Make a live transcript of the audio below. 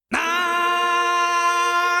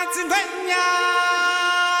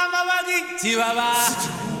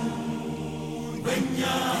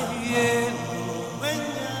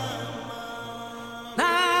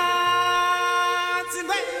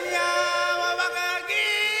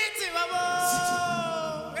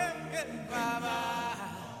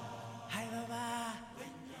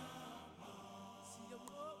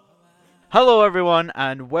Hello everyone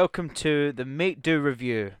and welcome to the Make Do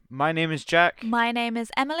review. My name is Jack. My name is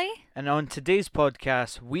Emily. And on today's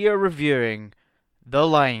podcast we are reviewing The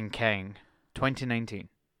Lion King 2019.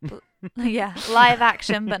 Yeah, live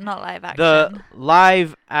action but not live action. The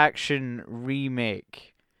live action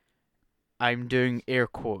remake. I'm doing air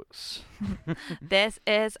quotes. This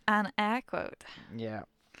is an air quote. Yeah.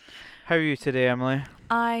 How are you today, Emily?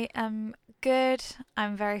 I am good.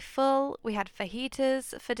 I'm very full. We had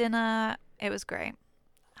fajitas for dinner. It was great.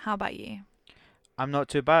 How about you? I'm not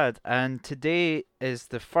too bad. And today is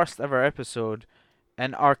the first ever episode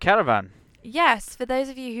in our caravan. Yes, for those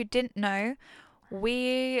of you who didn't know,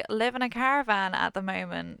 we live in a caravan at the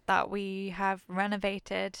moment that we have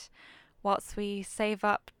renovated whilst we save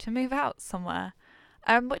up to move out somewhere.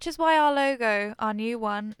 Which is why our logo, our new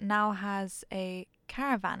one, now has a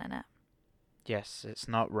caravan in it. Yes, it's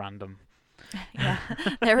not random. Yeah,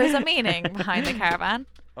 there is a meaning behind the caravan.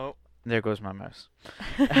 Oh, there goes my mouse.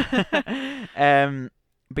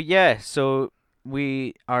 But yeah, so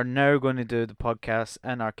we are now going to do the podcast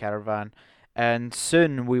in our caravan, and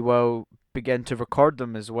soon we will begin to record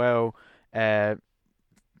them as well, for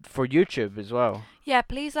YouTube as well. Yeah,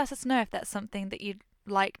 please let us know if that's something that you'd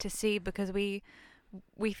like to see, because we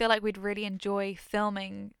feel like we'd really enjoy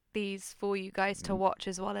filming these for you guys to watch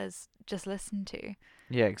as well as just listen to.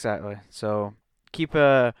 Yeah, exactly. So keep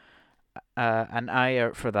an eye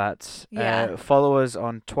out for that. Yeah. Follow us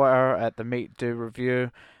on Twitter at the Make Do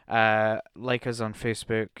Review. Like us on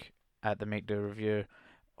Facebook at the Make Do Review,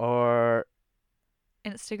 or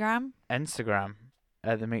Instagram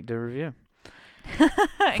at the Make Do Review.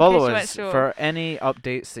 In Follow case you weren't us sure. for any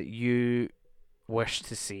updates that you wish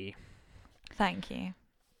to see. Thank you.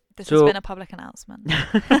 This So- has been a public announcement.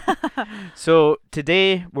 So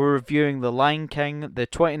today we're reviewing The Lion King, the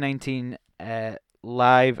 2019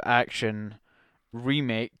 live action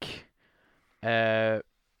remake. The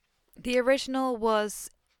original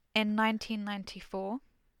was in 1994.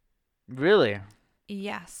 Really?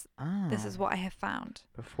 Yes, Ah, this is what I have found.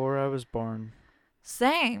 before I was born.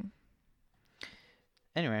 Same.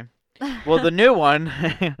 Anyway, well, the new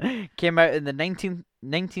one came out in the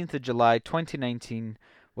 19th of July 2019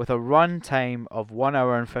 with a run time of 1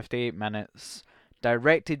 hour and 58 minutes,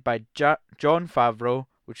 directed by Jon Favreau,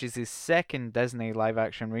 which is his second Disney live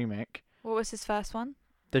action remake, What was his first one?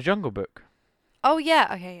 The Jungle Book. Oh, yeah.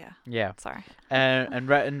 Okay, yeah. Yeah. Sorry. And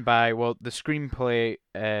written by, well, the screenplay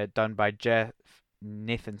done by Jeff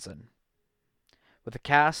Nathanson, with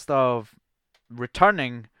a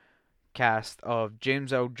returning cast of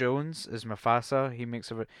James Earl Jones as Mufasa.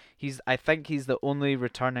 I think he's the only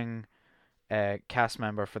returning cast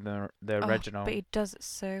member for the original. Oh, but he does it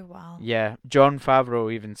so well. Yeah, Jon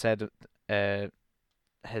Favreau even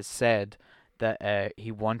has said that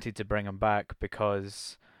he wanted to bring him back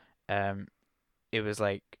because it was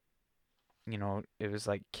like, it was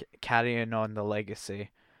like carrying on the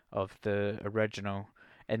legacy of the original,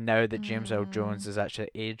 and now that James Earl Jones has actually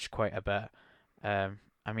aged quite a bit,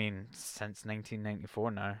 I mean, since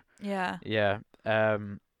 1994 now. Yeah. Yeah.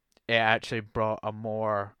 It actually brought a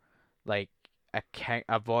more like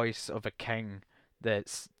a voice of a king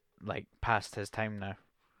that's like past his time now.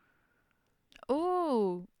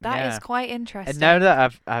 Ooh, that is Yeah. quite interesting. And now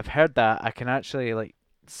that I've heard that, I can actually like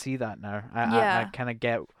see that now. I Yeah. kind of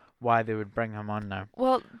get why they would bring him on now.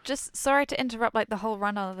 Well, just sorry to interrupt like the whole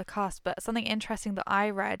rundown of the cast, but something interesting that I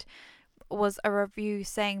read was a review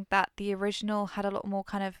saying that the original had a lot more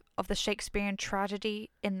kind of the Shakespearean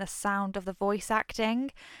tragedy in the sound of the voice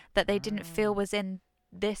acting that they didn't feel was in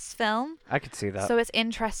this film. I could see that. So it's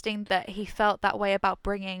interesting that he felt that way about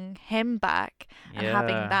bringing him back and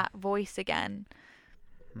having Yeah. that voice again.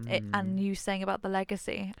 Mm. And you saying about the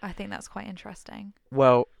legacy, I think that's quite interesting.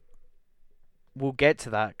 Well, we'll get to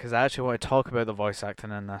that because I actually want to talk about the voice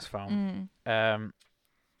acting in this film.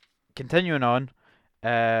 Continuing on,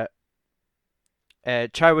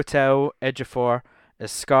 Chiwetel Ejiofor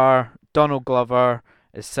is Scar, Donald Glover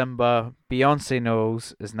is Simba, Beyonce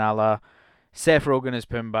Knowles is Nala, Seth Rogen is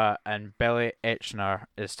Pumbaa, and Billy Eichner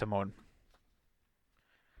is Timon.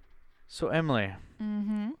 So Emily,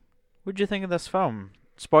 what do you think of this film?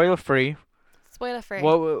 Spoiler free. Spoiler free.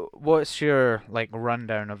 What's your like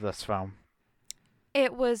rundown of this film?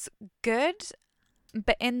 It was good,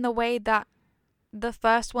 but in the way that the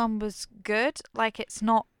first one was good. Like, it's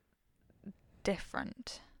not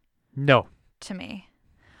different No. to me.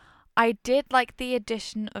 I did like the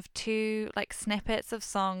addition of 2 like snippets of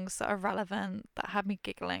songs that are relevant that had me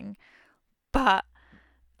giggling, but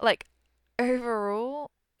like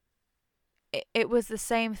overall it was the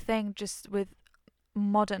same thing just with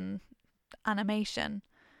modern animation.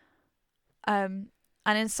 And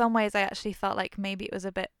in some ways I actually felt like maybe it was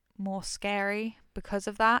a bit more scary because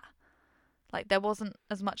of that. Like there wasn't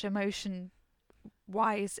as much emotion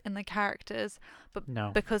wise in the characters, but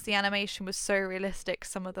No. because the animation was so realistic,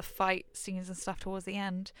 some of the fight scenes and stuff towards the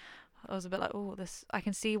end, I was a bit like, oh, this. I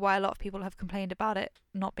can see why a lot of people have complained about it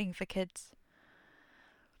not being for kids.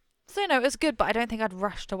 So no, it was good, but I don't think I'd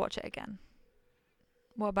rush to watch it again.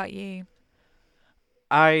 What about you?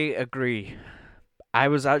 I agree. I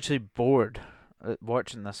was actually bored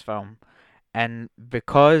watching this film, and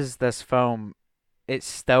because this film, it's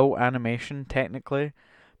still animation technically,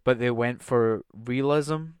 but they went for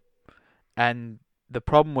realism, and the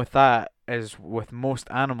problem with that is with most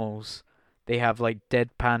animals, they have like dead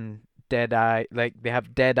eye, like they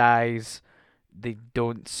have dead eyes, they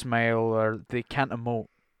don't smile or they can't emote.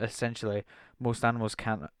 Essentially, most animals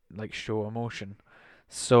can't like show emotion,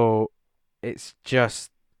 so it's just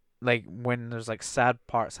like when there's like sad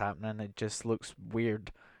parts happening, it just looks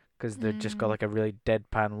weird because they've just got like a really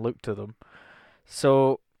deadpan look to them.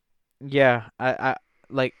 So yeah, I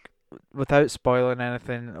like without spoiling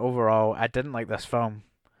anything. Overall, I didn't like this film,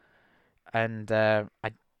 and I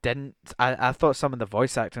didn't. I thought some of the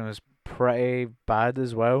voice acting was pretty bad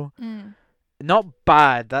as well. Not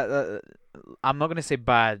bad. That I'm not gonna say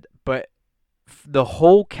bad, but the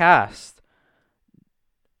whole cast,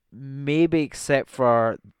 maybe except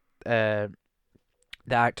for the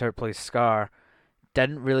actor who plays Scar,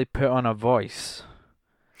 didn't really put on a voice.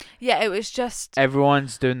 Yeah, it was just.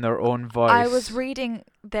 Everyone's doing their own voice. I was reading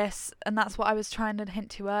this, and that's what I was trying to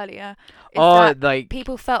hint to earlier. Like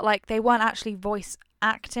people felt like they weren't actually voice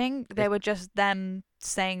acting; they were just them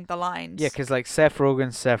saying the lines. yeah, because like Seth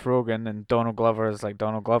Rogen, and Donald Glover is like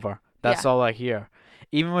Donald Glover. That's all I hear.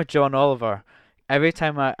 Even with John Oliver, every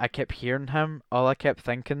time I kept hearing him, all I kept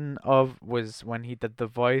thinking of was when he did the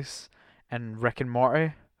voice in Rick and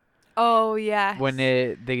Morty. Oh yeah. When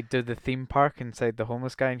they do the theme park inside the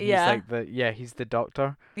homeless guy, and he's like he's the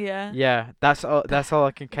doctor. Yeah. Yeah, that's all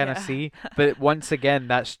I can kind of see. But once again,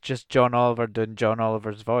 that's just John Oliver doing John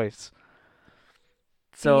Oliver's voice.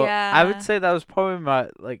 So I would say that was probably my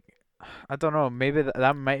I don't know, maybe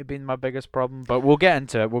that might have been my biggest problem, but we'll get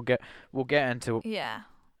into it. We'll get into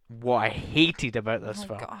what I hated about this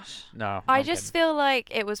film. Oh gosh. No. I just feel like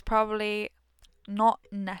it was probably not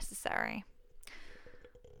necessary.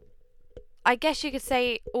 I guess you could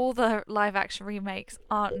say all the live action remakes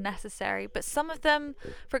aren't necessary, but some of them,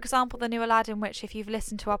 for example, the new Aladdin, which if you've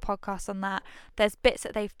listened to our podcast on that, there's bits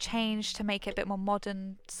that they've changed to make it a bit more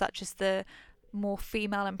modern, such as the more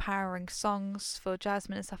female empowering songs for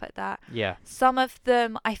Jasmine and stuff like that. Yeah. Some of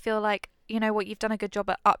them, I feel like, you know what, you've done a good job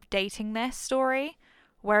at updating this story,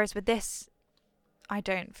 whereas with this, I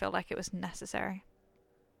don't feel like it was necessary.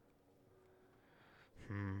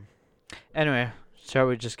 Anyway, shall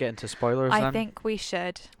we just get into spoilers then? I think we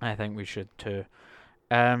should. I think we should too.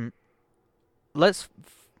 Let's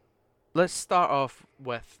start off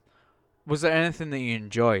with, was there anything that you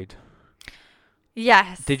enjoyed?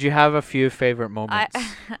 Yes. Did you have a few favorite moments?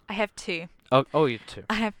 I have 2. Oh, you too.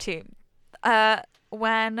 I have 2.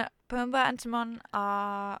 When Pumbaa and Timon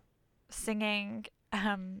are singing,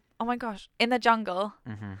 oh my gosh, in the jungle,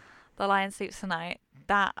 The Lion Sleeps Tonight.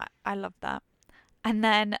 That I love that. And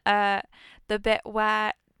then the bit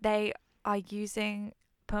where they are using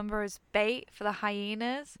Pumbaa as bait for the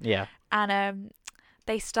hyenas. Yeah. And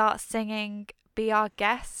they start singing "Be Our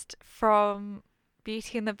Guest" from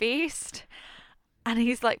Beauty and the Beast. And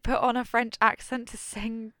he's like put on a French accent to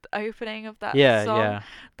sing the opening of that song. Yeah.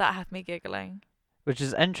 That had me giggling. Which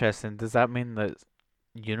is interesting. Does that mean that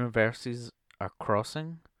universes are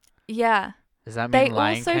crossing? Yeah. Does that mean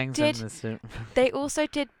Lion King's in the suit? They also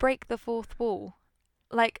did break the fourth wall.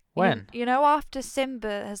 Like when? You know, after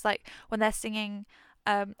Simba has like when they're singing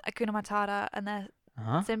Hakuna Matata and they're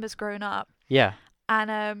Simba's grown up. Yeah.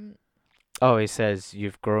 And oh, he says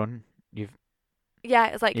you've grown. Yeah,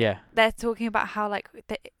 it's like they're talking about how like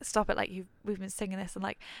stop it, like we've been singing this and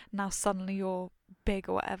like now suddenly you're big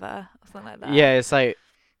or whatever or something like that. Yeah, it's like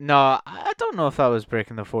no, I don't know if that was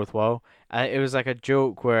breaking the fourth wall. It was like a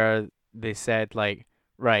joke where they said like,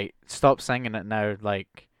 right, stop singing it now,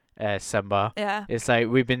 like Simba. Yeah. It's like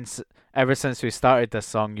we've been ever since we started this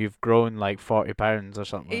song, you've grown like 40 pounds or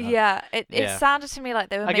something. Like yeah, it sounded to me like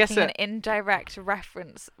they were making an indirect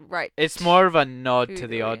reference, right? It's more of a nod to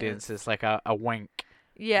the audience. It's like a wink.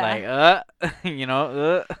 Yeah. Like, you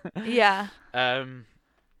know, Yeah. um,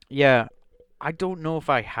 yeah. I don't know if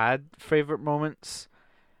I had favorite moments.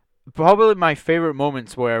 Probably my favorite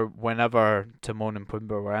moments were whenever Timon and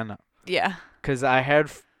Pumbaa were in it. Yeah. Cause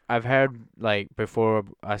I've heard like before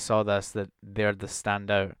I saw this that they're the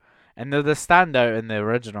standout, and they're the standout in the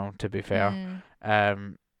original. To be fair, Mm.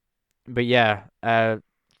 um, but yeah,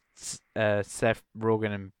 Seth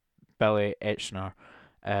Rogen and Billy Eichner,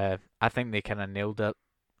 I think they kind of nailed it.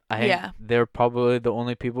 I think Yeah. they're probably the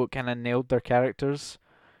only people who kind of nailed their characters,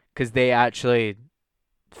 cause they actually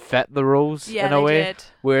fit the roles Yeah, in a they way. did.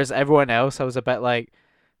 Whereas everyone else, I was a bit like,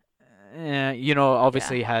 you know, Yeah.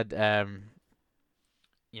 obviously had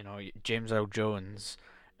you know, James Earl Jones,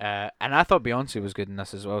 and I thought Beyonce was good in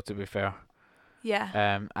this as well. To be fair,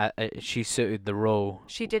 Yeah. she suited the role,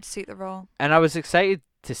 She did suit the role. and I was excited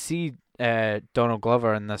to see Donald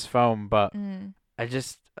Glover in this film, but Mm. I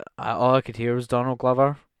just all I could hear was Donald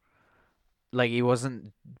Glover, like he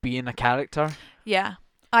wasn't being a character. Yeah.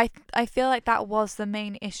 I feel like that was the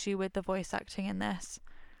main issue with the voice acting in this,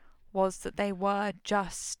 was that they were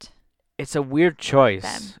just It's a weird choice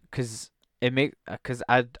them. because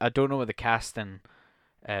I don't know what the casting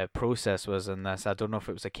process was in this. I don't know if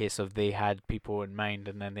it was a case of they had people in mind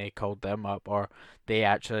and then they called them up, or they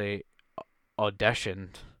actually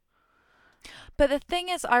auditioned. But the thing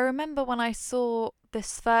is, I remember when I saw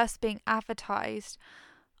this first being advertised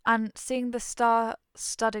and seeing the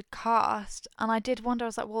star-studded cast, and I did wonder. I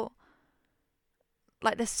was like, well,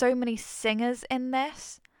 like there's so many singers in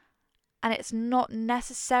this, and it's not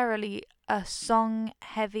necessarily a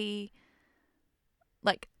song-heavy,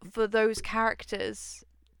 like for those characters,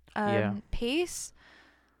 Yeah. piece.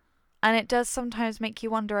 And it does sometimes make you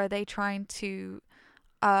wonder: are they trying to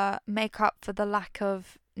make up for the lack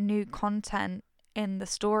of new content in the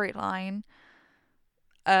storyline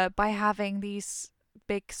by having these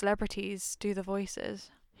big celebrities do the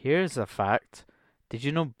voices? Here's a fact. Did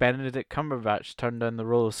you know Benedict Cumberbatch turned down the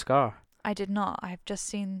role of Scar? I did not. I've just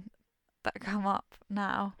seen that come up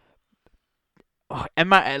now. Oh, in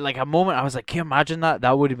my like a moment, I was like, "Can you imagine that?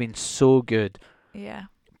 That would have been so good." Yeah.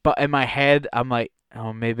 But in my head, I'm like,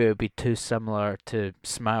 "Oh, maybe it would be too similar to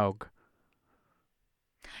Smaug."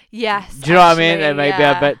 Yes. Do you know what I mean? actually, It might be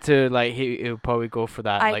a yeah. bit too like he'll probably go for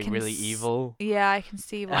that I like can really s- evil. Yeah, I can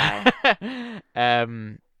see why.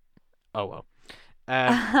 Oh well.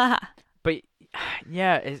 But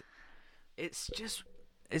yeah, it's just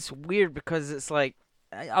it's weird because it's like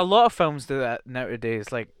a lot of films do that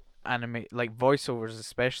nowadays, like anime, like voiceovers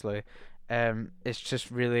especially. It's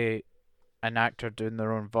just really an actor doing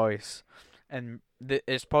their own voice, and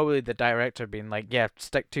it's probably the director being like, "Yeah,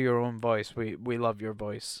 stick to your own voice. We love your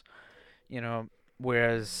voice," you know.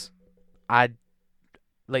 Whereas I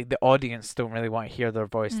like the audience don't really want to hear their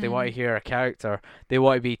voice. They want to Mm. hear a character. They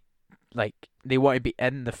want to be like they want to be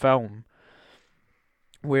in the film.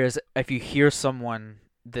 Whereas if you hear someone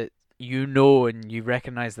that you know and you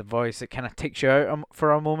recognize the voice, it kind of takes you out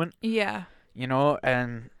for a moment, Yeah. you know.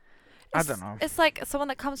 And I don't It's know. it's like someone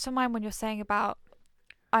that comes to mind when you're saying about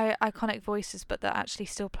iconic voices, but that actually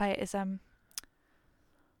still play it is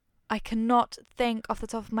I cannot think off the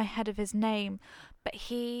top of my head of his name, but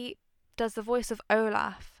he does the voice of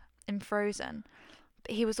Olaf in Frozen.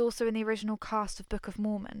 But he was also in the original cast of Book of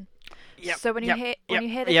Mormon. Yep. So when you hear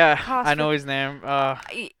the Yeah, cast, I know his name.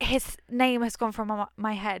 his name has gone from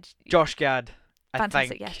my head. Josh Gad. I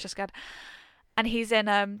Fantastic, think. yes, just good. And he's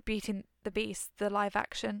in Beauty and the Beast, the live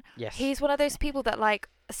action. Yes. He's one of those people that like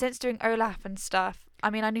since doing Olaf and stuff. I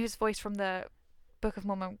mean, I knew his voice from the Book of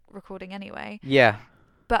Mormon recording anyway. Yeah.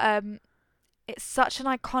 But it's such an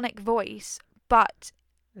iconic voice, but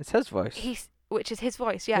It's his voice. which is his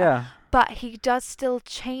voice, yeah. Yeah. But he does still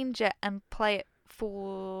change it and play it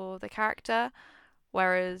for the character,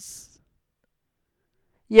 whereas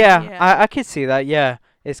Yeah, Yeah. I could see that. Yeah,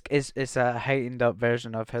 it's a heightened up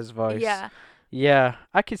version of his voice. yeah, Yeah,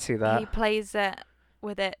 I could see that. he plays it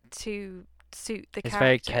with it to suit the It's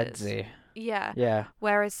very characters. kidsy. Yeah. Yeah.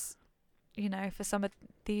 Whereas, for some of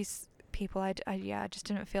these people, I just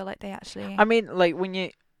didn't feel like they actually. I mean, like when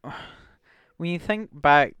you think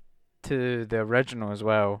back to the original as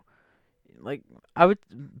well, like I would,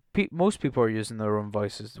 most people are using their own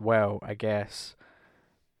voices as well, I guess.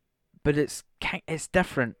 But it's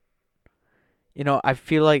different. You know, I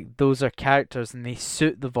feel like those are characters and they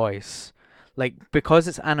suit the voice. Like because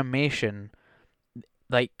it's animation,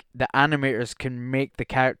 like the animators can make the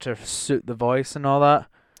character suit the voice and all that.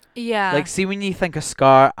 yeah. Like see when you think of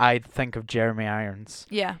Scar, I'd think of Jeremy Irons.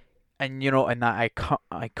 yeah. And and that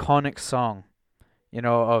iconic song,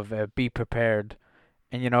 of Be Prepared,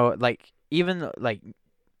 and like even like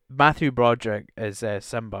Matthew Broderick is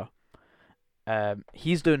Simba.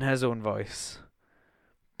 He's doing his own voice,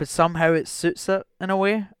 but somehow it suits it in a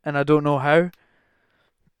way, and I don't know how.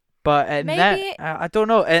 But in that, Maybe. I don't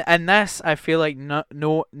know. In this, I feel like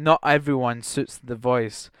not everyone suits the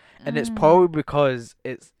voice, and it's Mm. probably because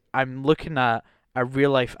I'm looking at a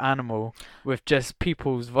real life animal with just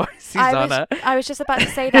people's voices I on was it. I was just about to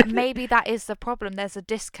say that maybe that is the problem. There's a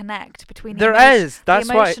disconnect between There is. the That's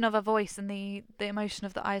why. emotion of a voice and the emotion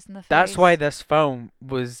of the eyes and the face. That's why this film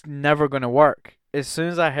was never gonna work. As soon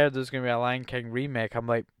as I heard there was gonna be a Lion King remake, I'm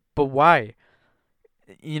like, but why?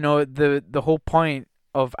 The whole point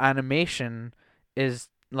of animation is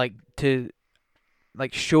like to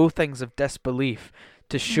like show things of disbelief,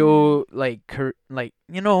 to show like like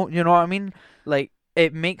you know what I mean? Like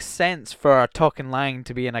it makes sense for a talking lion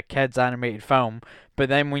to be in a kids animated film, but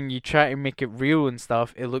then when you try to make it real and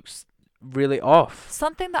stuff, it looks really off.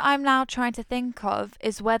 Something that I'm now trying to think of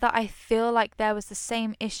is whether I feel like there was the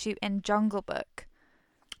same issue in Jungle Book.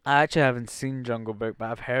 I actually haven't seen Jungle Book,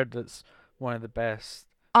 but I've heard it's one of the best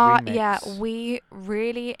Yeah, remakes. we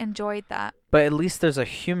really enjoyed that. But at least there's a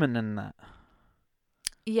human in that.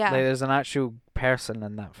 Yeah. Like there's an actual person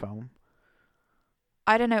in that film.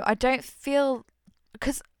 I don't know. I don't feel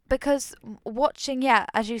because watching, yeah,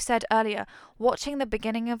 as you said earlier, watching the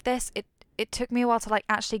beginning of this, it took me a while to like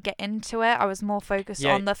actually get into it. I was more focused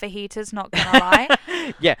Yeah. on the fajitas, not gonna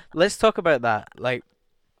lie. Yeah, let's talk about that. Like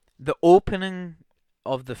the opening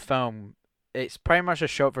of the film, it's pretty much a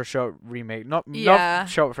shot for shot remake. Yeah. Not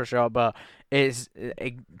shot for shot, but it's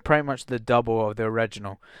pretty much the double of the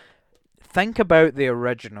original. Think about the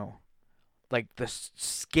original. Like the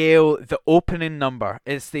scale, the opening number.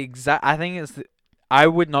 It's the exact. I think it's. I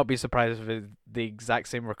would not be surprised if it's the exact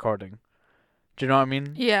same recording. Do you know what I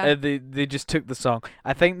mean? Yeah. They just took the song.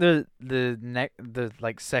 I think the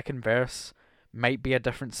like second verse might be a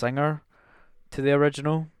different singer to the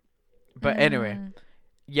original. But anyway, Mm.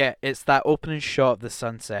 yeah, it's that opening shot of the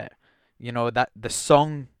sunset. You know that the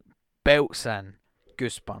song belts in,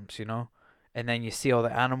 goosebumps. And then you see all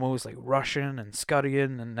the animals like rushing and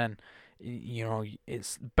scurrying, and then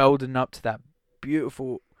it's building up to that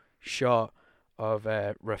beautiful shot of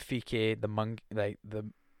Rafiki the monkey, like the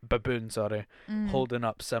baboon, sorry, Mm. holding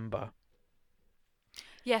up Simba.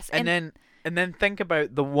 Yes. And then think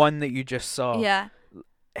about the one that you just saw. Yeah.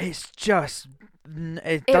 It's just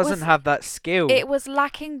it It doesn't was- have that skill. It was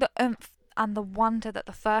lacking the oomph and the wonder that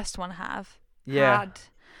the first one Yeah. had.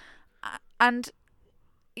 And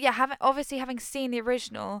yeah, having seen the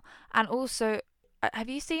original, and also, have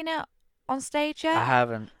you seen it on stage yet? I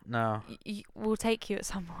haven't. No. We'll take you at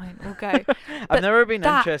some point. We'll go. I've But never been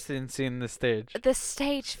that- interested in seeing the stage. The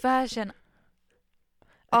stage version.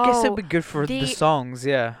 I guess Oh, it'd be good for the the songs,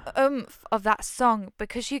 yeah. oomph of that song,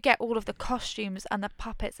 because you get all of the costumes and the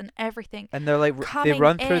puppets and everything. And they're like they coming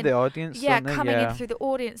run through in. the audience. Yeah, don't they? coming Yeah. in through the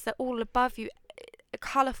audience, they're all above you,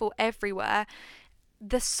 colourful everywhere.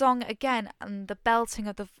 The song again, and the belting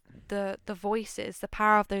of the voices, the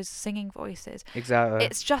power of those singing voices. Exactly.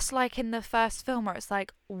 It's just like in the first film where it's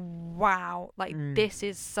like, wow, like this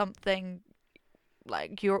is something,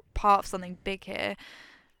 like you're part of something big here,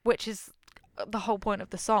 which is the whole point of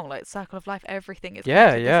the song. Like Circle of Life, everything is Yeah,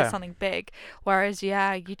 connected, yeah. this is something big. Whereas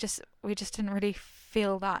we just didn't really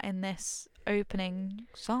feel that in this opening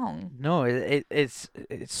song. No, it's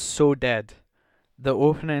so dead. The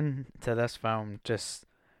opening to this film just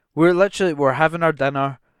we're having our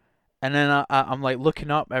dinner, and then I'm like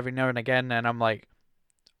looking up every now and again, and I'm like,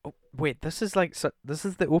 oh, wait, this is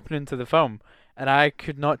the opening to the film, and I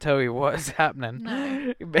could not tell you what is happening.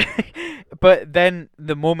 No. But then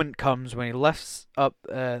the moment comes when he lifts up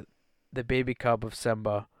the baby cub of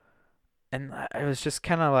Simba, and I was just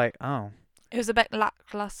kind of like, oh, It was a bit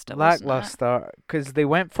lackluster. wasn't it? lackluster, because they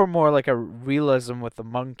went for more like a realism with the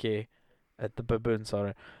monkey, the baboon,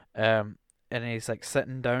 sorry, and he's like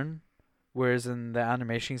sitting down, whereas in the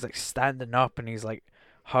animation he's like standing up and he's like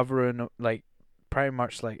hovering, like pretty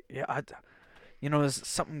much like there's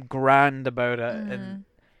something grand about it,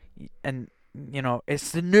 and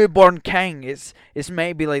it's the newborn king. It's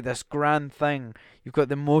maybe like this grand thing. You've got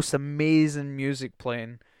the most amazing music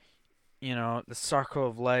playing, the Circle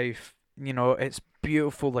of Life. It's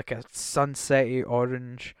beautiful, like a sunsetty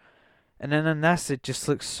orange, and then in this it just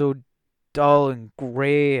looks so dull and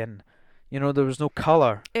grey, and there was no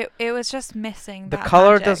colour. It was just missing The that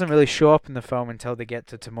colour magic. doesn't really show up in the film until they get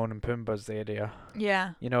to Timon and Pumbaa's area.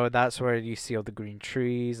 Yeah. That's where you see all the green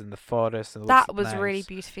trees and the forest. And it That looks was nice. really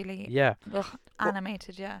beautifully Yeah.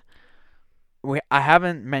 animated, yeah. I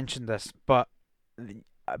haven't mentioned this, but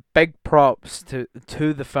big props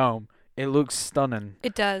to the film. It looks stunning.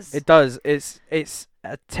 It does. It does. It's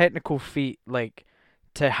a technical feat, like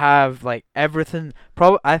to have like everything.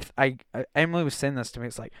 Probably, Emily was saying this to me.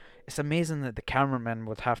 It's like it's amazing that the cameraman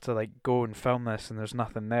would have to like go and film this, and there's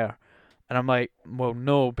nothing there. And I'm like, well,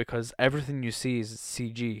 no, because everything you see is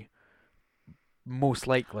CG, most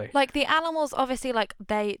likely. Like the animals, obviously, like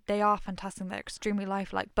they are fantastic. They're extremely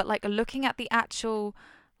lifelike. But like looking at the actual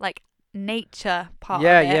like nature part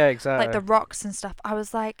Yeah, of it, yeah, like exactly. the rocks and stuff, I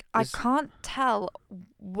was like, I It's can't tell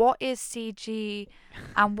what is CG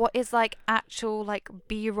and what is like actual like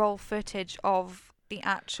B-roll footage of the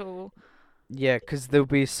actual yeah, because there'll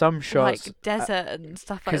be some shots. like desert and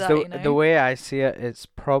stuff like Because that. the way I see it, it's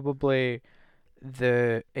probably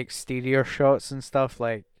the exterior shots and stuff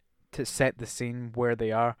like to set the scene where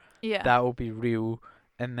they are. Yeah. That will be real,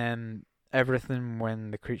 and then everything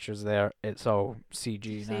when the creature's there, it's all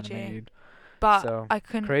CG and CG. animated. But So I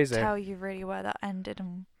couldn't crazy. tell you really where that ended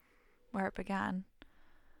and where it began.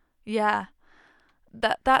 Yeah.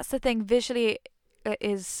 That's the thing. Visually, it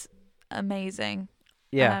is amazing.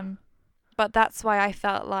 Yeah. But that's why I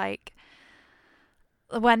felt like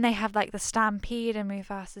when they have like the stampede and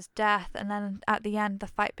Mufasa's death, and then at the end the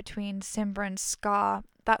fight between Simba and Scar.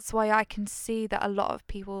 That's why I can see that a lot of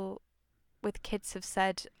people with kids have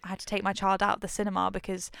said I had to take my child out of the cinema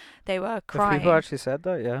because they were If crying. people actually said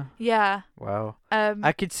that, yeah. Yeah. Wow.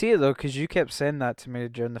 I could see it though, because you kept saying that to me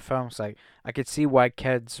during the film. It's like I could see why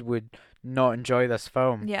kids would not enjoy this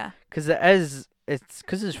film. Yeah. Because it's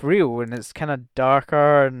because it's real and it's kind of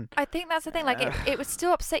darker and I think that's the thing. Like it would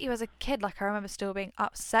still upset you as a kid. Like I remember still being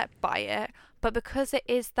upset by it, but because it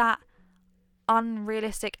is that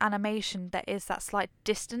unrealistic animation, there is that slight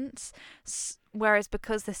distance. Whereas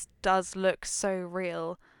because this does look so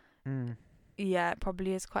real, yeah, it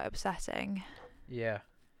probably is quite upsetting. Yeah.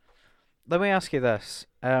 Let me ask you this.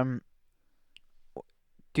 Do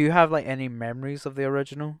you have like any memories of the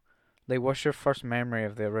original? Like, what's your first memory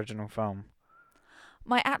of the original film?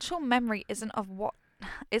 My actual memory isn't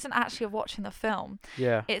actually of watching the film.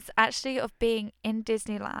 Yeah. It's actually of being in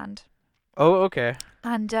Disneyland. Oh, okay.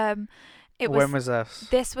 And When was this?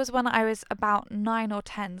 This was when I was about 9 or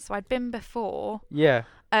 10, so I'd been before. Yeah.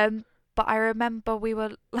 But I remember we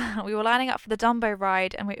were lining up for the Dumbo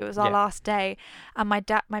ride, and it was our last day. And my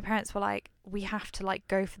parents were like, "We have to like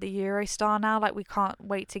go for the Eurostar now. Like we can't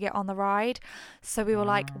wait to get on the ride." So we were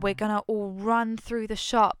like, "We're gonna all run through the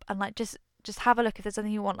shop and like just have a look. If there's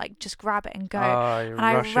anything you want, like just grab it and go." You're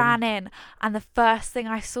and rushing. I ran in, and the first thing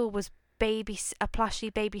I saw was a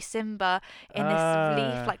plushy baby Simba in this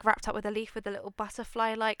leaf, like wrapped up with a leaf with a little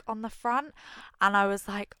butterfly like on the front, and I was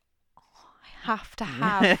like, I have to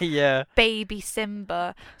have yeah. baby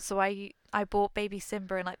Simba. So I bought baby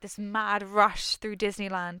Simba in like this mad rush through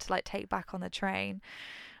Disneyland to like take back on the train,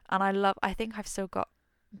 and I think I've still got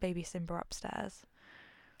baby Simba upstairs.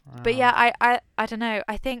 But yeah, I don't know,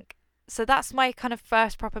 I think so. That's my kind of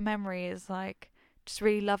first proper memory, is like just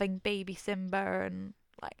really loving baby Simba, and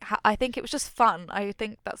like I think it was just fun. I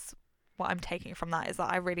think that's what I'm taking from that, is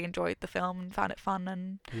that I really enjoyed the film and found it fun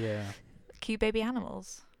and cute baby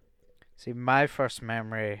animals. See, my first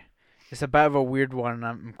memory, it's a bit of a weird one, and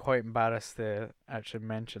I'm quite embarrassed to actually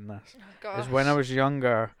mention this. Oh, gosh. Is when I was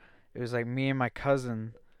younger, it was like me and my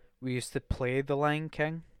cousin, we used to play The Lion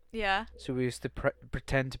King. Yeah. So we used to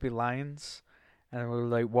pretend to be lions, and we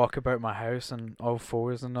would like walk about my house on all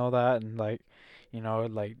fours and all that, and like, you know,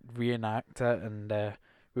 like reenact it, and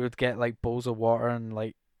we would get like bowls of water and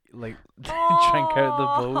like drink out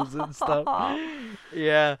the bowls and stuff.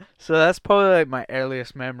 Yeah, so that's probably like my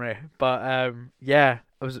earliest memory. But yeah,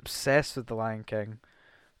 I was obsessed with The Lion King.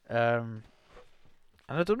 And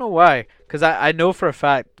I don't know why, because I know for a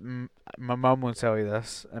fact, my mum will tell you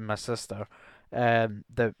this, and my sister,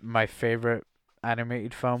 that my favorite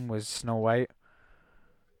animated film was Snow White.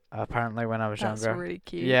 Apparently, when I was younger. That's really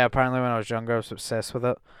cute. Yeah, apparently when I was younger, I was obsessed with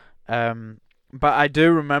it. But I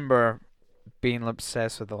do remember being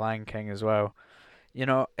obsessed with The Lion King as well. You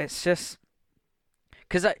know, it's just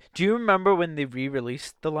because do you remember when they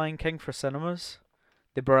re-released The Lion King for cinemas?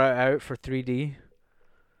 They brought it out for 3D.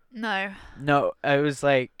 No. No, it was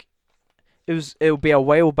like it'll be a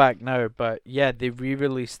while back now, but yeah, they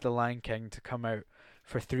re-released The Lion King to come out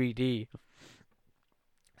for 3D.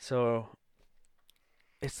 So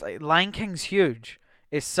it's like Lion King's huge.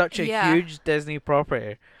 It's such a huge Disney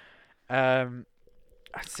property.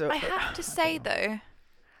 So I have to say though,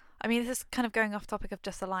 I mean, this is kind of going off topic of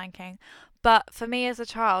just The Lion King, but for me as a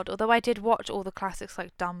child, although I did watch all the classics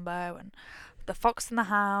like Dumbo and The Fox and the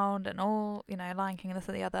Hound and all, you know, Lion King and this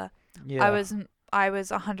and the other, yeah. I was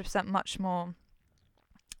 100% much more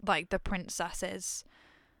like the princesses,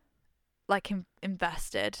 like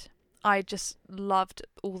invested. I just loved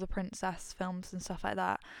all the princess films and stuff like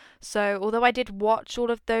that. So although I did watch all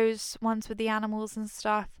of those ones with the animals and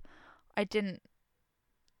stuff, I don't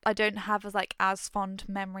have as fond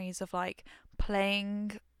memories of like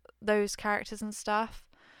playing those characters and stuff.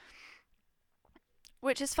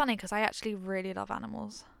 Which is funny because I actually really love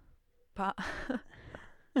animals. But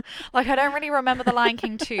like I don't really remember The Lion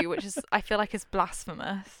King 2, which is I feel like is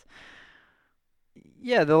blasphemous.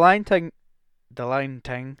 Yeah, the Lion Ting. The Lion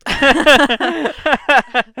Ting.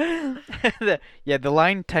 The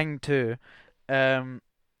Lion Ting too.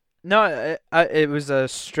 No, it was a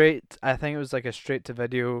straight. I think it was like a straight to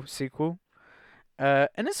video sequel. And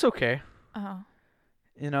it's okay. Oh,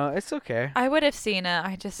 It's okay. I would have seen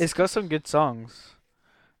it. It's got some good songs.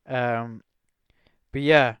 But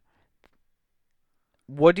yeah.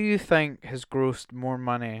 What do you think has grossed more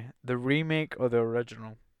money, the remake or the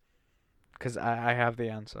original? Because I have the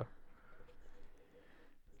answer.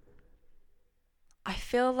 I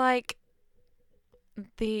feel like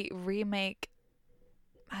the remake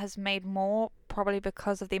has made more, probably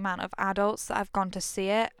because of the amount of adults that have gone to see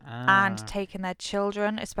it and taken their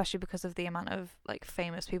children, especially because of the amount of like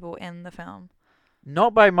famous people in the film.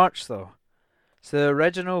 Not by much though. So the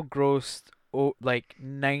original grossed like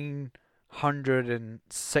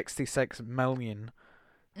 966 million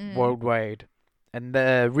worldwide, and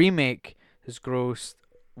the remake has grossed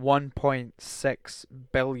 1.6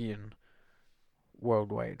 billion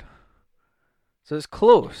worldwide. So it's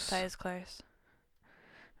close. That is close.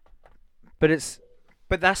 But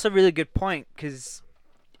that's a really good point, because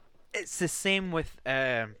it's the same with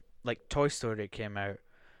like Toy Story came out.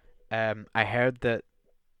 I heard that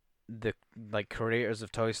the like creators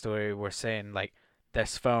of Toy Story were saying like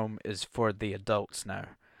this film is for the adults now.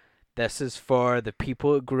 This is for the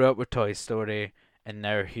people who grew up with Toy Story, and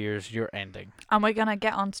now here's your ending. And we're gonna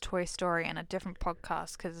get onto Toy Story in a different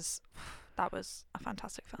podcast because that was a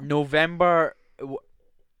fantastic film. November.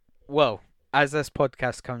 Well, as this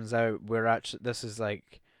podcast comes out, this is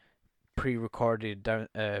like pre-recorded down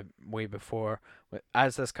way before.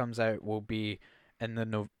 As this comes out, we'll be in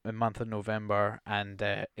the month of November, and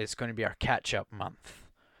it's going to be our catch-up month.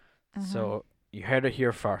 So you heard it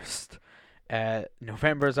here first.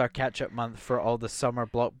 November is our catch-up month for all the summer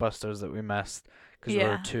blockbusters that we missed because we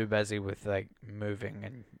were too busy with like moving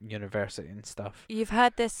and university and stuff. You've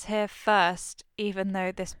heard this here first, even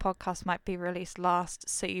though this podcast might be released last,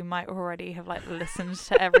 so you might already have like listened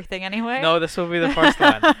to everything anyway. No, this will be the first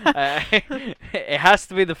one. It has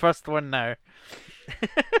to be the first one now.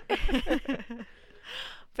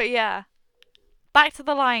 But yeah, back to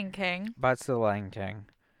The Lion King. Back to The Lion King.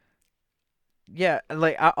 Yeah,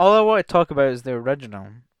 like all I want to talk about is the original,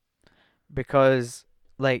 because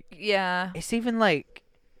like it's even like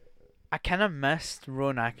I kind of missed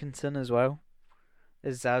Rowan Atkinson as well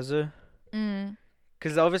as Zazu,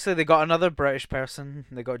 because obviously they got another British person.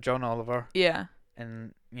 They got John Oliver. Yeah,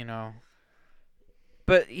 and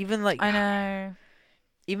but even like I know.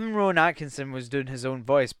 Even Rowan Atkinson was doing his own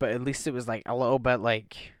voice, but at least it was like a little bit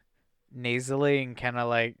like nasally and kind of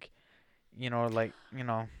like,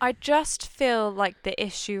 I just feel like the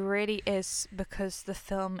issue really is because the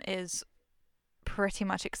film is pretty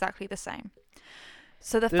much exactly the same.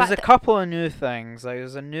 So there's a couple of new things. Like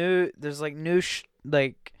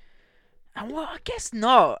well, I guess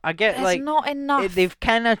not. I get there's like not enough. They've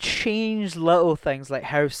kind of changed little things, like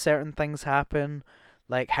how certain things happen.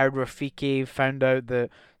 Like how Rafiki found out that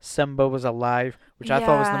Simba was alive, which I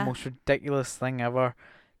thought was the most ridiculous thing ever.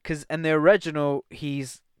 Because in the original,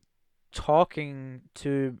 he's talking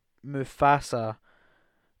to Mufasa.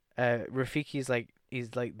 Rafiki's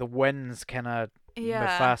he's like the wind's kind of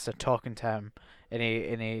Mufasa talking to him, and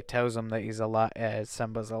he tells him that he's alive.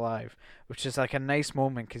 Simba's alive, which is like a nice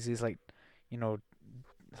moment because he's like,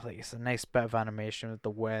 like it's a nice bit of animation with the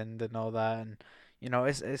wind and all that, and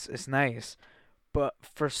it's nice. But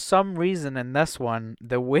for some reason in this one,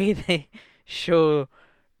 the way they show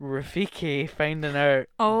Rafiki finding out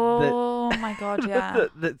my god, yeah.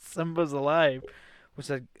 that Simba's alive was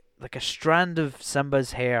like a strand of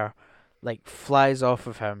Simba's hair like flies off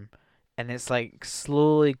of him, and it's like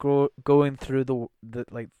slowly going through the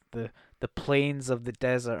plains of the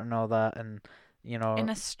desert and all that, and in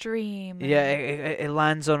a stream. Yeah, it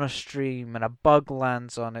lands on a stream, and a bug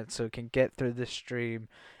lands on it so it can get through the stream,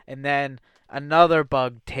 and then another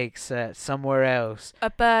bug takes it somewhere else. A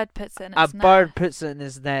bird puts it in its nest. Bird puts it in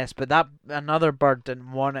his nest, but that another bird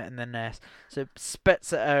didn't want it in the nest, so it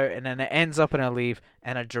spits it out, and then it ends up in a leaf,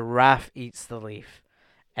 and a giraffe eats the leaf.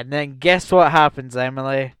 And then guess what happens,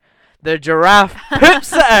 Emily? The giraffe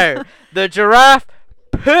poops it out. The giraffe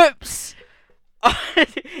poops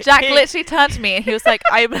Jack literally turned to me and he was like,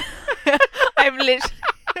 I'm literally.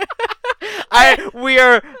 We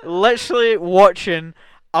are literally watching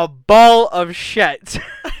a ball of shit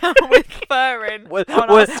with fur in with on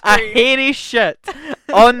our a screen. hairy shit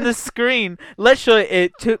on the screen. Literally,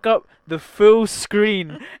 it took up the full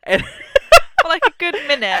screen, and For like a good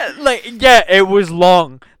minute. it was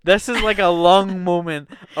long. This is like a long moment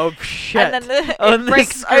of shit And then on it the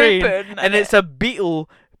breaks screen, open. and it's a beetle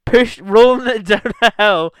rolling it down a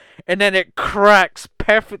hill, and then it cracks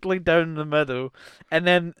perfectly down the middle, and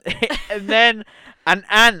then an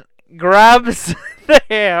ant grabs the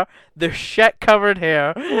hair, the shit covered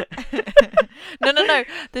hair. No.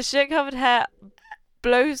 The shit covered hair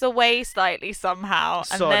blows away slightly somehow.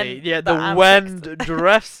 And then The ant wind fixes it.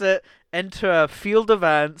 drifts it into a field of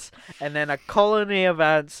ants, and then a colony of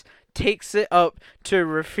ants takes it up to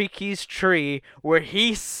Rafiki's tree, where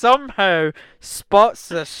he somehow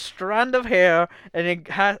spots a strand of hair, and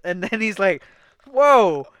then he's like,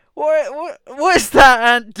 "Whoa! What's that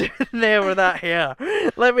ant doing there with that hair?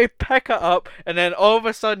 Let me pick it up." And then all of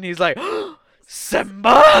a sudden he's like,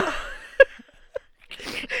 "Simba!"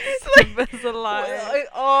 Simba's alive.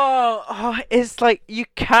 It's like you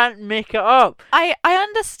can't make it up. I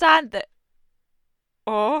understand that.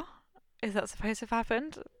 Or is that supposed to have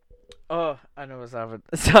happened? Oh, I know what's happened.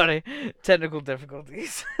 Sorry, technical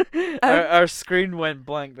difficulties. Our screen went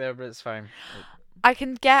blank there, but it's fine. I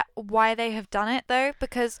can get why they have done it though,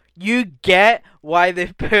 because You get why they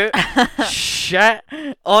put shit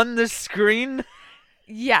on the screen?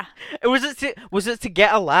 yeah. Was it to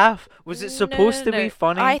get a laugh? Was it supposed to No. be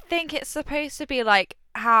funny? I think it's supposed to be like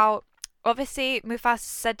how obviously Mufasa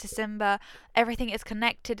said to Simba, everything is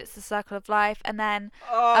connected, it's the circle of life, and then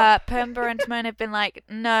Pumbaa and Timon have been like,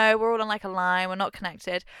 no, we're all on like a line, we're not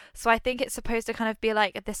connected. So I think it's supposed to kind of be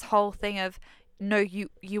like this whole thing of, no,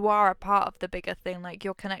 you are a part of the bigger thing, like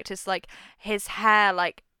you're connected. So, like his hair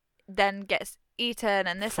like then gets eaten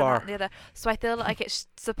and this and that and the other. So I feel like it's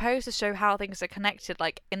supposed to show how things are connected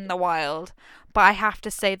like in the wild. But I have to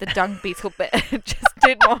say the dung beetle bit just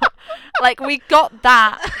did not, like, we got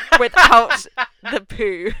that without the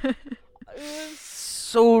poo.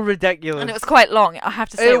 So ridiculous. And it was quite long. I have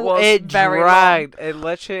to say it was very dragged. It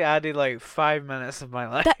literally added like 5 minutes of my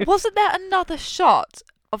life. Wasn't there another shot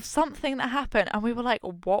of something that happened and we were like,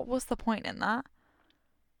 what was the point in that?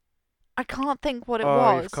 I can't think what it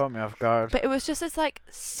was. You've caught me off guard. But it was just this like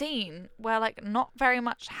scene where like not very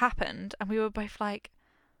much happened and we were both like,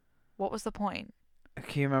 what was the point?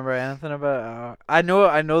 Can you remember anything about it? I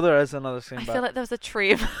know there is another scene. I feel like there was a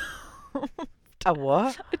tree. A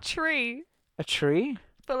what? A tree. A tree?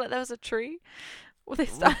 I feel like there was a tree.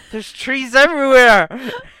 There's trees everywhere.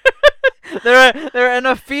 They're in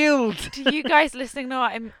a field. Do you guys listening know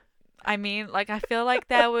what I mean? Like, I feel like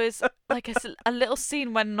there was like a little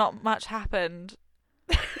scene when not much happened.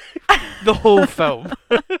 The whole film.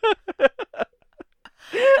 And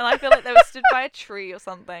I feel like they were stood by a tree or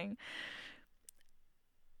something.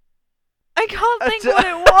 I can't think what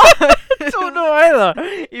it was. I don't know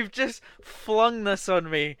either. You've just flung this on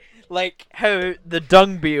me. Like how the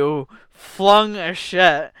dung beetle flung a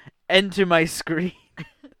shit into my screen.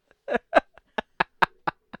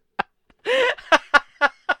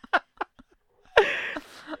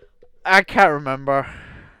 I can't remember.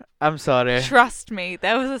 I'm sorry. Trust me,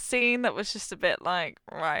 there was a scene that was just a bit like,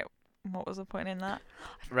 right, what was the point in that?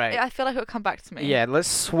 Right. I feel like it'll come back to me. Yeah, let's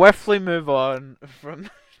swiftly move on from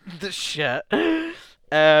the shit.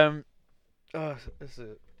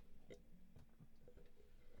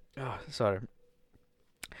 Sorry.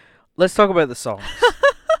 Let's talk about the songs.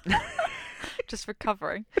 Just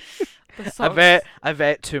recovering. The I songs.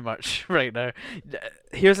 bet too much right now.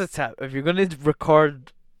 Here's a tip: if you're gonna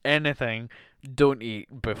record anything, don't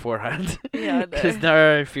eat beforehand. Yeah, Because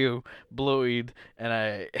now I feel bloated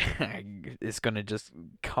and it's gonna just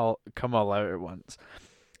come all out at once.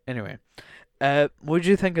 Anyway, what did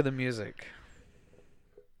you think of the music?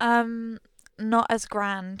 Not as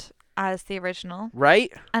grand as the original,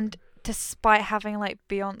 Right? and despite having like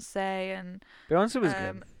Beyonce and Beyonce was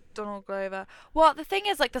good. Donald Glover. Well, the thing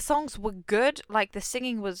is, like, the songs were good. Like, the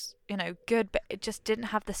singing was, good, but it just didn't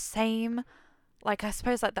have the same, like, I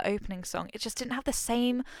suppose, like, the opening song. It just didn't have the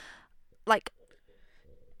same, like,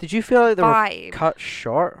 Did you feel like they were vibe. cut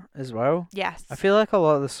short as well? Yes. I feel like a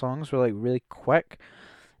lot of the songs were like really quick,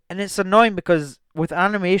 and it's annoying because with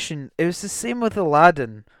animation, it was the same with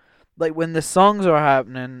Aladdin. Like when the songs are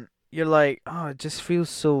happening, you're like, oh, it just feels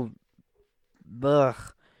so, ugh.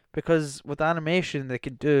 Because with animation, they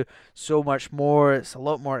can do so much more. It's a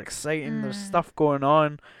lot more exciting. There's stuff going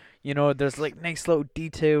on. There's like nice little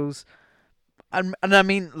details. and I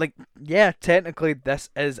mean, like, yeah, technically this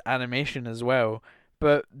is animation as well,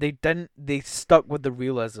 but they didn't. They stuck with the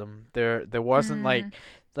realism. There wasn't Mm.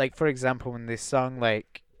 like for example, when they sung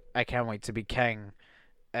like "I Can't Wait to Be King,"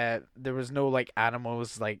 there was no like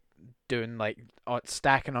animals like doing like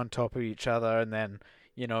stacking on top of each other, and then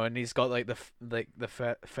and he's got like the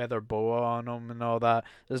feather boa on him and all that.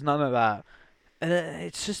 There's none of that, and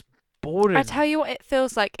it's just I boring. tell you what it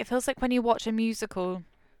feels like. It feels like when you watch a musical,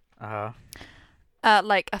 Uh huh.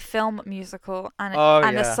 like a film musical, Oh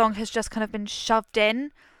and the yeah, song has just kind of been shoved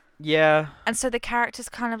in, yeah. and so the characters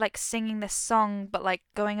kind of like singing this song, but like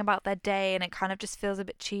going about their day, and it kind of just feels a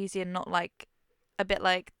bit cheesy and not like a bit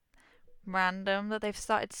like random that they've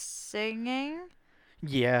started singing.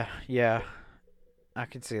 Yeah, yeah, I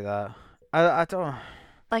can see that. I don't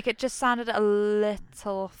Like it just sounded a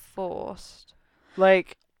little forced.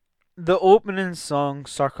 like the opening song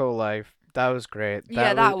 "Circle of Life." That was great.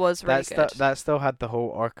 Yeah, that was really good. That still had the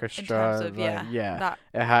whole In terms orchestra. of Like yeah, that.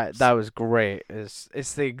 it had that was great. It's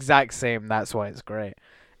the exact same. That's why it's great.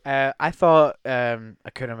 I thought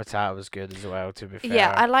Akuna Matata was good as well. To be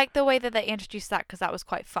Yeah, I fair. like the way that they introduced that because that was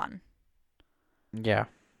quite fun, Yeah,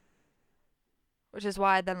 which is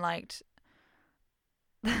why I then liked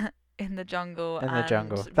In the Jungle in the and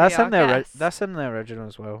jungle. Be Our Guest. That's in the original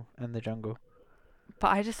as well. In the jungle. But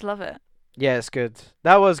I just love it. Yeah, it's good.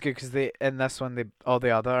 That was good because they in this one they all the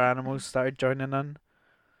other animals started joining in.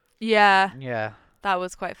 Yeah, Yeah, that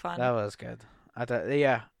was quite that fun. was good.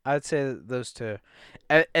 Yeah, I'd say those two.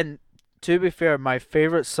 And to be fair, my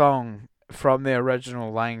favorite song from the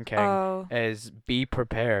original Lion King Oh, is "Be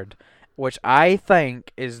Prepared," which I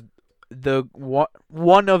think is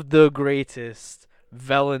one of the greatest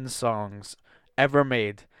villain songs ever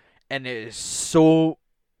made, and it is so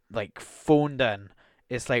like phoned in.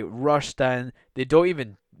 It's like rushed in.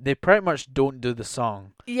 They pretty much don't do the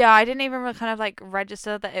song. yeah, I didn't even really kind of like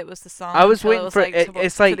register that it was the song I was until it waiting was for like it.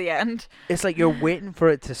 It's to like the end. you're waiting for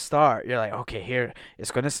it to start. You're like, okay, here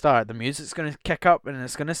it's gonna start. The music's gonna kick up and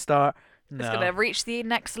it's gonna start. It's No, gonna reach the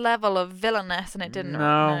next level of villainous, and it didn't. no,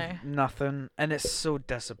 No, nothing. And it's so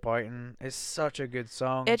disappointing. It's such a good it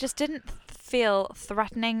song. just didn't feel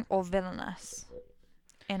threatening or villainous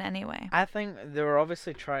in any way. I think they were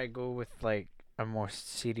obviously trying to go with like a more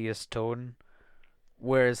serious tone,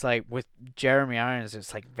 whereas like with Jeremy Irons,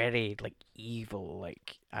 it's like very like evil.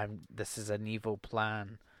 Like this is an evil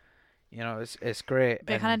plan. It's great.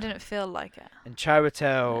 But it kind of didn't feel like it. And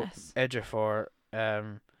Chiwetel Yes. Ejiofor,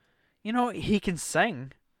 he can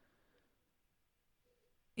sing.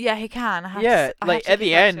 Yeah, he can. I have Yeah, I have like to at give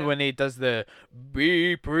the that end to when him. he does the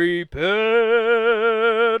 "Be prepared,"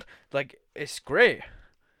 like it's great.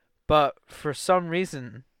 But for some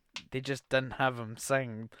reason, they just didn't have him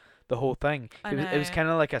sing the whole thing. I It was know. kind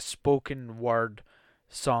of like a spoken word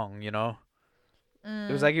song. It was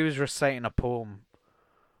Mm. like he was reciting a poem.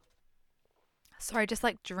 Sorry, just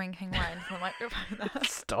like drinking right into the microphone there.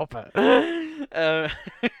 Stop it.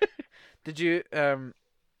 Did you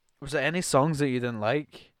Was there any songs that you didn't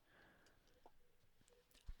like?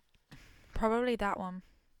 Probably that one.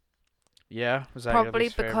 Yeah, was that your Probably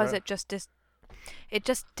least because favorite? it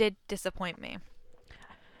just did disappoint me.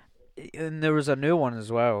 And there was a new one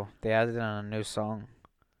as well. They added in a new song.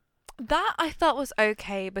 That I thought was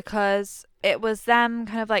okay because it was them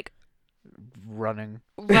kind of like Running.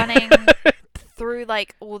 running through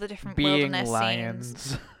like all the different Being wilderness scenes.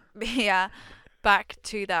 lions. Yeah, back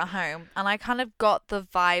to their home, and I kind of got the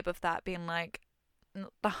vibe of that being like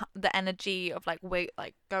the energy of like wait,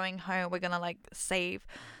 like going home, we're gonna like save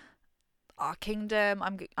our kingdom.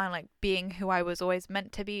 I'm like being who I was always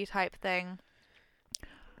meant to be type thing.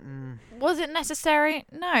 Mm. Was it necessary?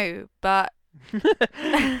 No, but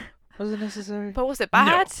Was it necessary? but was it No.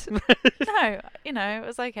 bad? No, it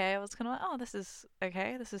was okay. I was kind of like, oh, this is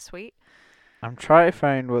okay. This is sweet. I'm trying to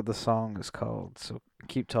find what the song is called, so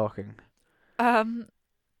keep talking. Um,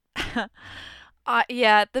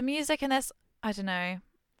 yeah, the music in this, I don't know,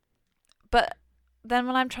 but then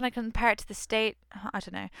when I'm trying to compare it to the state, I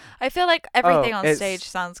don't know. I feel like everything on stage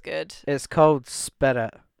sounds good. It's called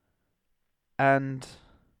Spirit. And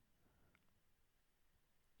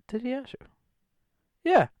did he actually?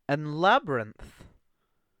 Yeah, and Labyrinth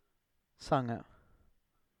sung it.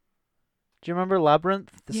 Do you remember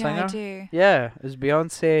Labyrinth, the Yeah, singer? I do. Yeah, it was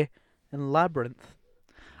Beyonce in Labyrinth.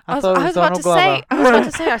 I was, thought it I was was about Donald to say, Glover. I was about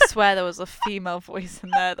to say, I swear there was a female voice in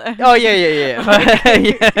there though. Oh yeah.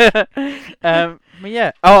 But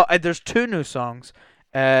yeah. Oh, there's two new songs.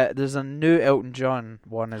 There's a new Elton John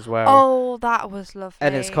one as well, Oh, that was lovely.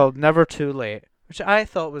 and it's called "Never Too Late," which I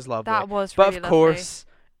thought was lovely. That was But really of lovely. course,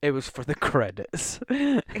 It was for the credits.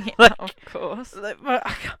 Yeah, Like, of course. but-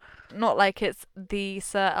 Not like it's the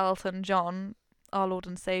Sir Elton John, our Lord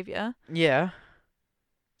and Saviour. yeah.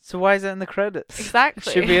 So why is it in the credits? Exactly.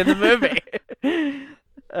 It should be in the movie.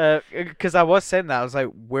 Because I was saying that, I was like,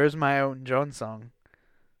 "Where's my Elton John song?"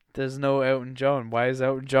 There's no Elton John. Why is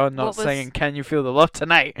Elton John not What was- singing "Can You Feel the Love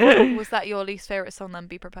Tonight"? Was that your least favourite song then?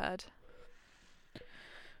 Be prepared.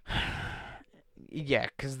 Yeah,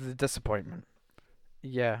 because the disappointment.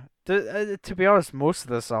 Yeah. To be honest, most of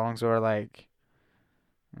the songs were like,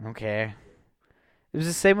 okay. It was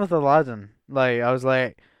the same with Aladdin. Like, I was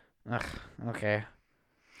like, ugh, okay.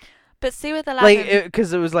 But see with Aladdin, Like,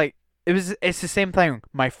 because it was like, it's the same thing.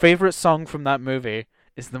 My favorite song from that movie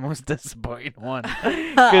is the most disappointing one.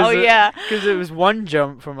 oh it- yeah, Because it was one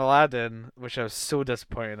jump from Aladdin, which I was so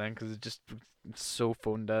disappointed in because it just was so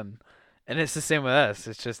phoned in. And it's the same with this.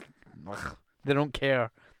 It's just, ugh, they don't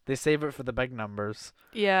care. They save it for the big numbers.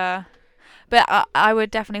 yeah. But I would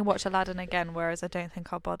definitely watch Aladdin again, whereas I don't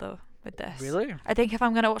think I'll bother with this. Really? I think if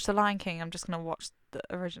I'm gonna watch The Lion King, I'm just gonna watch the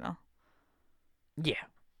original. Yeah.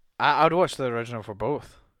 I'd watch the original for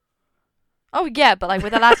both. Oh yeah, but like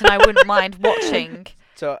with Aladdin, I wouldn't mind watching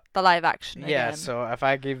So, the live action yeah, again. so if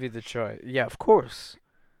I gave you the choice, yeah, of course.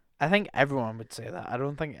 I think everyone would say that. I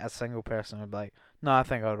don't think a single person would be like, no, I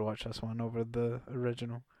think I would watch this one over the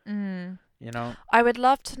original. Mm. You know? I would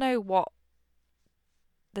love to know what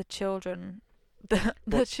the children, the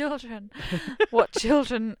What? children, what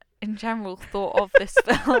children in general thought of this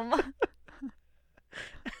film.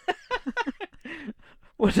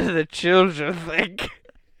 What do the children think?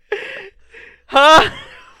 Huh?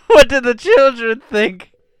 What do the children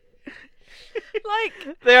think?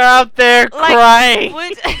 Like, They're out there crying.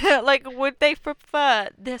 would they prefer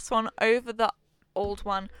this one over the old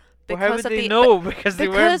one Well, how would because of they the know? Because they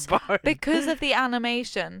weren't because- born. because of the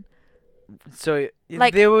animation? So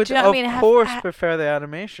Like, they would, do you know what of I mean? course, Ha- prefer the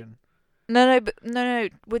animation. No.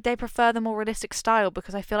 Would they prefer the more realistic style?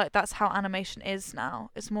 Because I feel like that's how animation is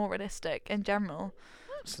now. It's more realistic in general.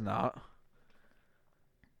 It's not.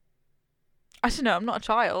 I don't know. I'm not a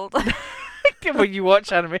child. When you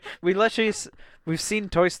watch anime, we've seen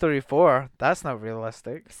Toy Story 4. That's not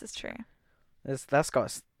realistic. This is true. That's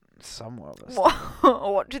got somewhat of a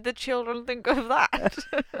What did the children think of that?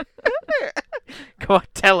 Come on,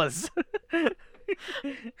 tell us.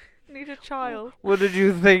 Need a child. What did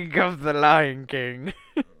you think of The Lion King?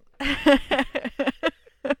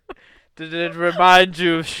 Did it remind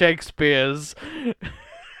you of Shakespeare's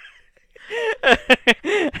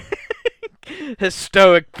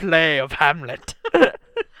historic play of Hamlet?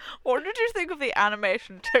 What did you think of the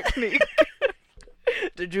animation technique?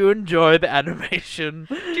 Did you enjoy the animation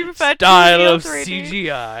Do you prefer style 2D or of 3D?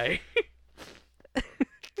 CGI?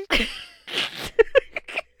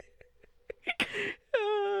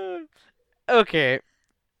 Okay.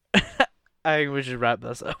 I think we should wrap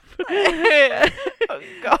this up. Oh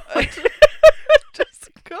God. Just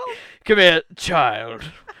go. Come here, child.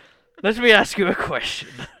 Let me ask you a question.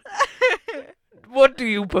 What do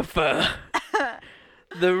you prefer?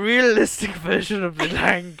 The realistic version of The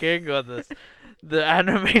Lion King or the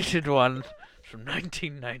animated one from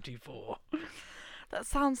 1994? That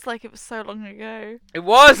sounds like it was so long ago. It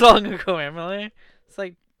was long ago, Emily. It's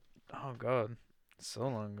like, oh god, so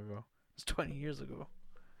long ago. It's 20 years ago.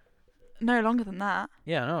 No, longer than that.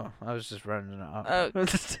 Yeah, no, I was just rounding it up. Oh.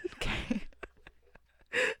 Okay.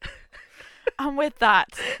 And with that,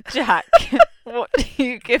 Jack, what do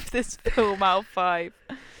you give this film out of 5?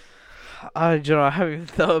 I don't know. I haven't even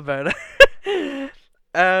thought about it.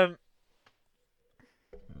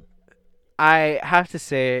 I have to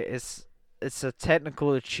say it's a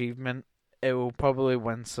technical achievement. It will probably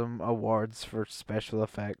win some awards for special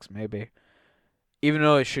effects, maybe. Even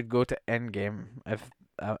though it should go to Endgame if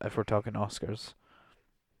we're talking Oscars.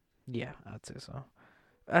 Yeah, I'd say so.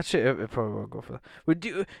 Actually, it probably will go for that. Would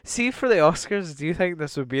you see for the Oscars? Do you think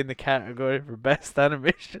this would be in the category for best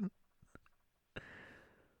animation?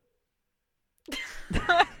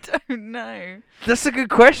 I don't know. That's a good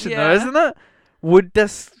question, though, Yeah. isn't it?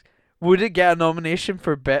 Would it get a nomination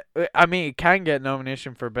for I mean, it can get a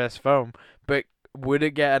nomination for best film, but would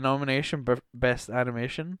it get a nomination for best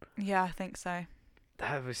animation? Yeah, I think so.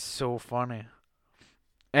 That was so funny.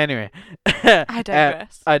 Anyway, I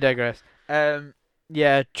digress. I digress.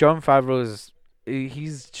 Yeah, Jon Favreau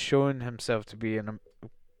he's shown himself to be a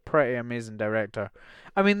pretty amazing director.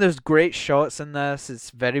 I mean, there's great shots in this. It's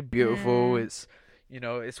very beautiful. Mm. It's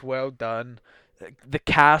it's well done. The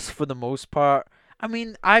cast for the most part. I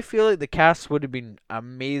mean, I feel like the cast would have been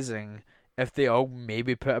amazing if they all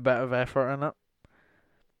maybe put a bit of effort in it.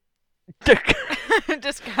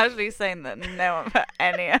 Just casually saying that no one put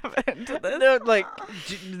any effort into this. No, like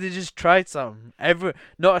they just tried something.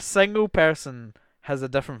 Not a single person has a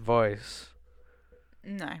different voice.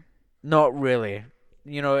 No. Not really.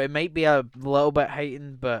 You know, it might be a little bit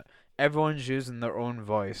heightened, but everyone's using their own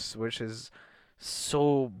voice, which is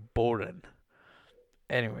so boring.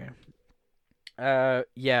 Anyway,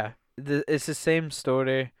 yeah, it's the same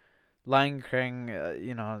story. Lion King,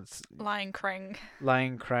 it's Lion King.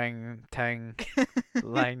 Lion King, Ting,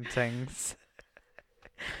 Lion Tings.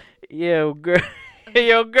 Yo, girl.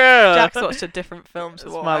 Yo, girl. Jack's watched a different film to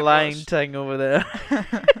It's what my I Lion watched. Ting over there.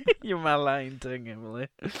 You're my Lion Ting, Emily.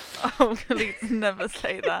 Oh, please never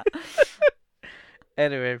say that.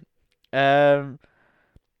 Anyway, but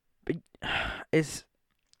it's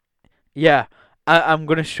yeah. I'm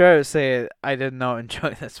gonna straight out say I did not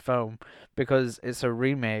enjoy this film because it's a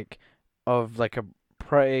remake of like a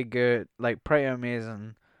pretty good, like pretty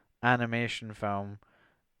amazing animation film,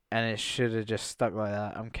 and it should have just stuck like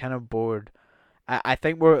that. I'm kind of bored. I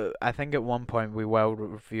think at one point we will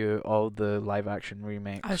review all the live action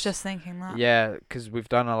remakes. I was just thinking that. Yeah, because we've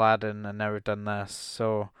done Aladdin and now we've done this,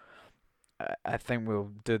 so I think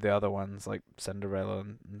we'll do the other ones like Cinderella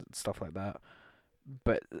and stuff like that.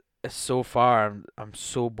 But so far, I'm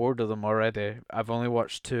so bored of them already. I've only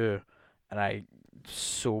watched two, and I'm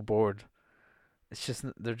so bored. It's just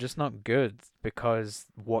they're just not good because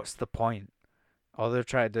what's the point? All they're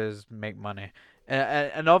trying to do is make money,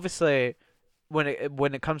 and obviously, when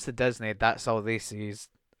it comes to Disney, that's all they see is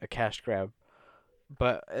a cash grab.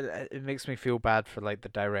 But it makes me feel bad for like the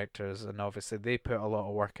directors, and obviously they put a lot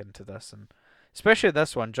of work into this, and especially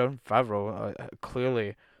this one, Jon Favreau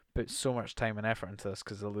clearly put so much time and effort into this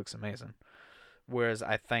because it looks amazing. Whereas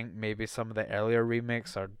I think maybe some of the earlier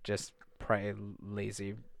remakes are just pretty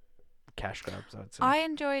lazy cash grabs, I'd say. I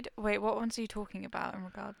enjoyed. Wait, what ones are you talking about in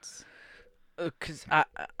regards? Because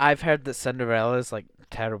I've heard that Cinderella is like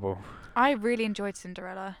terrible. I really enjoyed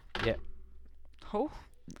Cinderella. Yeah. Oh.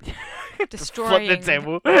 Flip Destroying the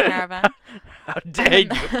table. Caravan. How dare you?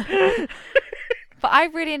 But I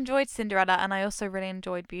really enjoyed Cinderella, and I also really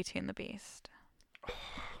enjoyed Beauty and the Beast.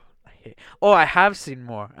 I have seen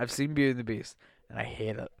more. I've seen Beauty and the Beast, and I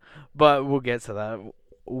hate it. But we'll get to that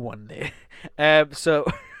one day. So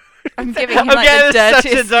I'm giving him I'm like getting the such a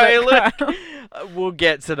dirtiest dirty look. look. We'll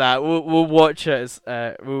get to that. We'll watch it.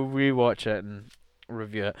 We'll rewatch it and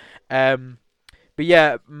review it. But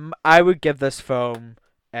yeah, I would give this film.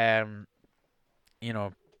 You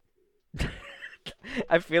know,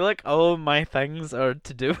 I feel like all of my things are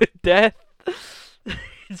to do with death.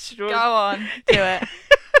 Go on, do it.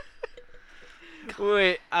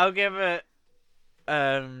 Wait, I'll give it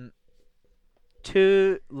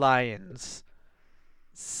 2 lions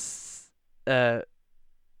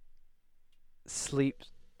sleeps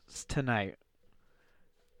tonight.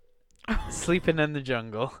 Sleeping in the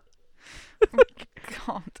jungle.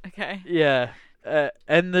 God, okay. Yeah.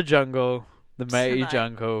 In the jungle, the mighty Tonight.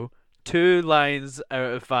 jungle. 2 lions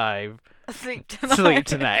out of 5 Sleep tonight. sleep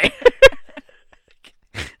tonight.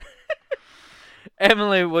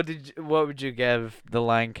 Emily, what would you give The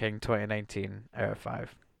Lion King 2019 out of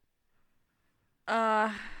 5?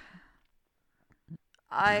 I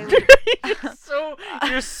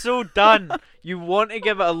You're so done. You want to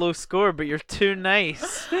give it a low score, but you're too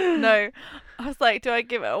nice. no. I was like, do I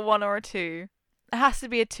give it a 1 or a 2? It has to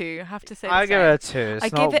be a 2. I have to say. I the give same. it a 2.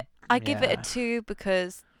 I give it yeah. a 2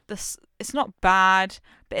 because it's not bad,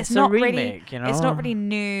 but it's a not remake, really. you know? It's not really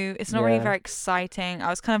new. It's not really Yeah. very exciting. I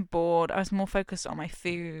was kind of bored. I was more focused on my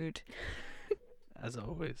food. As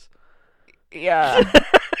always. Yeah.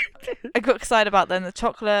 I got excited about then the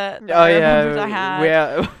chocolate. Oh I yeah, remembered I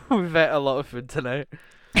had. we've ate a lot of food tonight.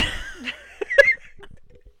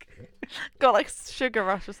 Got like sugar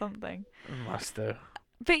rush or something. Must do.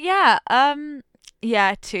 But yeah,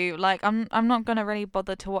 2. Like I'm not gonna really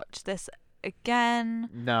bother to watch this again.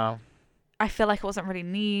 No. I feel like it wasn't really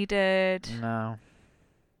needed. No.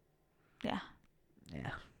 Yeah.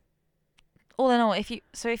 Yeah. All in all, if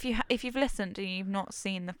you've listened and you've not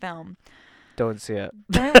seen the film, Don't see it.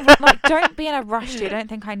 don't be in a rush to. Don't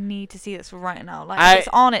think I need to see this right now. Like if it's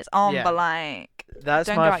on, yeah. but like That's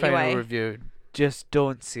don't go my out your final way. review. Just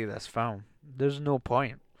don't see this film. There's no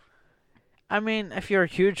point. I mean, if you're a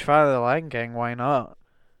huge fan of The Lion King, why not?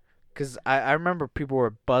 Because I remember people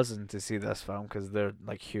were buzzing to see this film because they're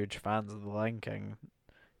like huge fans of The Lion King.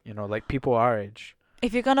 You know, like people our age.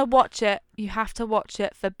 If you're gonna watch it, you have to watch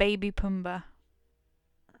it for Baby Pumbaa.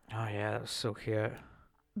 Oh yeah, that was so cute.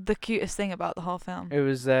 The cutest thing about the whole film. It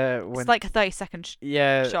was when It's like a 30-second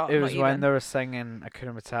yeah, shot, it not was when even. they were singing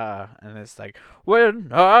Hakuna Matata, and it's like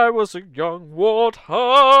when I was a young warthog.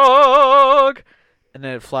 and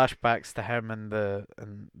then it flashbacks to him in the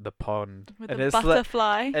pond, With and the it's like,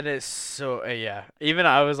 butterfly. and it's so yeah. Even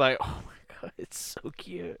I was like, oh my god, it's so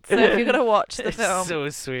cute. So if you're gonna watch the it's film, so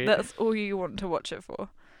sweet. that's all you want to watch it for.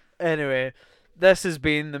 Anyway, this has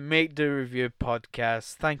been the Make Do Review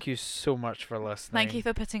podcast. Thank you so much for listening. Thank you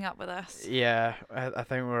for putting up with us. Yeah, I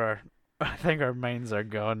think I think our minds are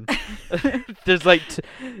gone. There's like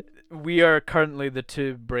we are currently the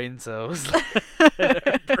two brain cells in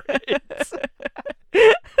our brains.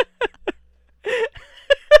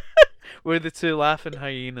 We're the two laughing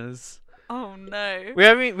hyenas. Oh no. We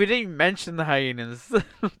didn't even mention the hyenas.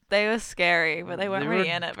 They were scary, but they weren't really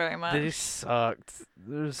were- in it very much. They sucked.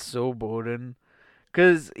 They're so boring.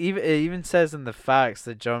 Because it even says in the facts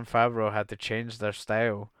that Jon Favreau had to change their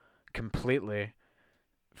style completely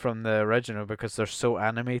from the original because they're so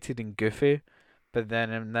animated and goofy. But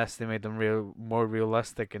then in this, they made them more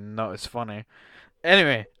realistic and not as funny.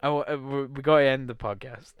 Anyway, we got to end the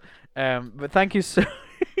podcast. But thank you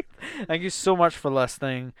thank you so much for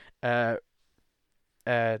listening. To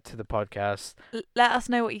the podcast. Let us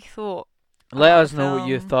know what you thought. Let about us the know what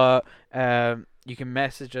you film. thought. You can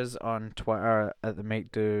message us on Twitter at the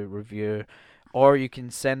Make Do Review, or you can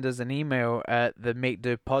send us an email at the Make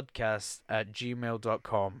Do Podcast at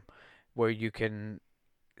gmail.com, where you can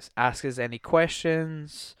ask us any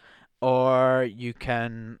questions, or you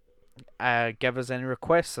can give us any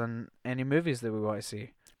requests on any movies that we want to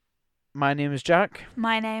see. My name is Jack.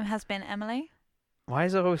 My name has been Emily. Why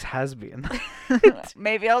is it always has been?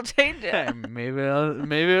 Maybe I'll change it. maybe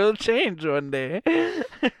it'll change one day.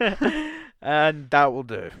 And that will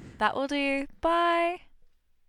do. That will do. Bye.